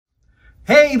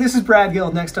Hey, this is Brad Gill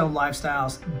of Next Home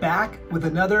Lifestyles, back with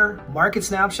another market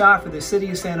snapshot for the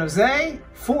city of San Jose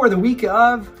for the week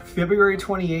of February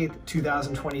 28th,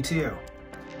 2022.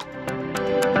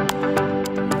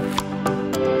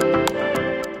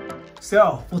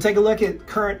 So we'll take a look at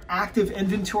current active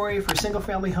inventory for single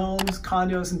family homes,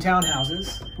 condos, and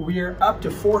townhouses. We are up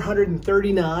to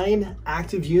 439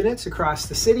 active units across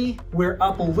the city. We're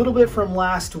up a little bit from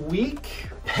last week.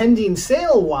 Pending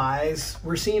sale wise,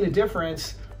 we're seeing a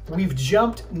difference. We've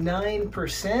jumped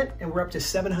 9% and we're up to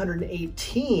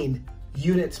 718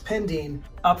 units pending,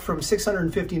 up from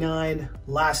 659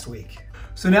 last week.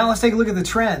 So now let's take a look at the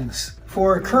trends.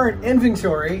 For current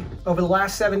inventory, over the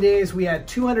last 7 days, we had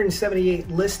 278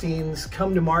 listings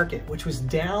come to market, which was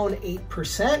down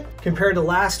 8% compared to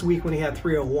last week when we had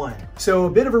 301. So a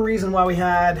bit of a reason why we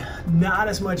had not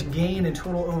as much gain in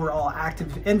total overall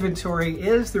active inventory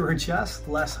is there were just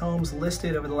less homes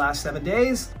listed over the last 7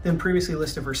 days than previously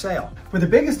listed for sale. But the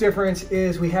biggest difference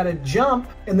is we had a jump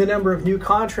in the number of new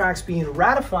contracts being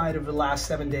ratified over the last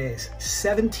 7 days,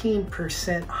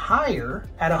 17% higher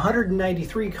at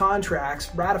 193 contracts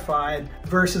ratified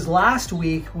versus last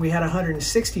week we had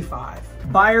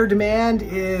 165. Buyer demand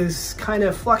is kind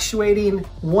of fluctuating,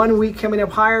 1 week coming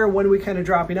up higher, 1 week kind of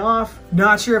dropping off.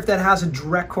 Not sure if that has a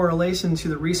direct correlation to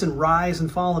the recent rise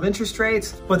and fall of interest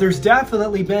rates, but there's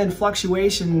definitely been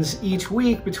fluctuations each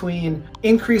week between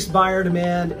increased buyer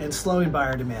demand and slowing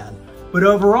buyer demand. But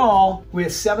overall,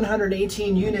 with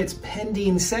 718 units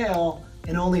pending sale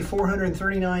and only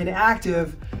 439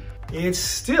 active, it's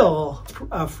still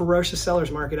a ferocious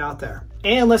seller's market out there.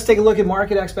 And let's take a look at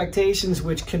market expectations,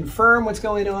 which confirm what's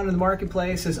going on in the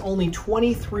marketplace, as only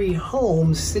 23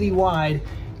 homes citywide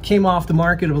came off the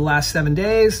market over the last 7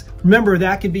 days. Remember,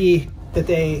 that could be that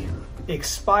they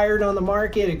expired on the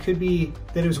market. It could be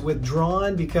that it was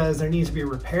withdrawn because there needs to be a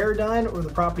repair done or the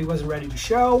property wasn't ready to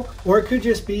show, or it could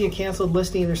just be a canceled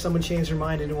listing or someone changed their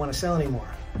mind and didn't want to sell anymore.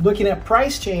 Looking at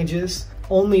price changes,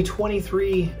 only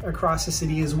 23 across the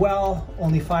city as well,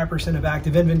 only 5% of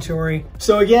active inventory.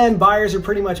 So again, buyers are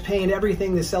pretty much paying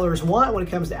everything the sellers want when it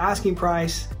comes to asking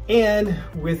price. And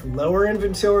with lower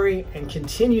inventory and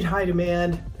continued high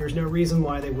demand, there's no reason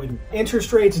why they wouldn't.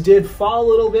 Interest rates did fall a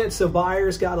little bit, so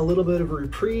buyers got a little bit of a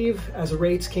reprieve as the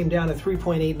rates came down to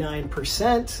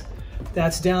 3.89%.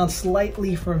 That's down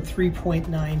slightly from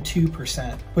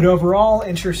 3.92%. But overall,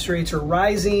 interest rates are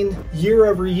rising year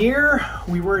over year.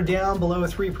 We were down below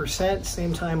 3%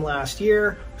 same time last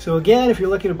year. So again, if you're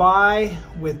looking to buy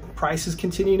with prices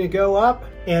continuing to go up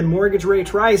and mortgage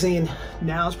rates rising,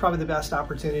 now is probably the best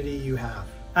opportunity you have.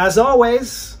 As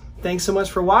always, thanks so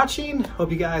much for watching.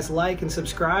 Hope you guys like and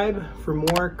subscribe for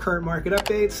more current market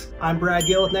updates. I'm Brad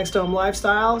Gill with Next Home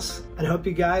Lifestyles, and hope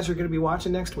you guys are going to be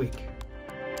watching next week.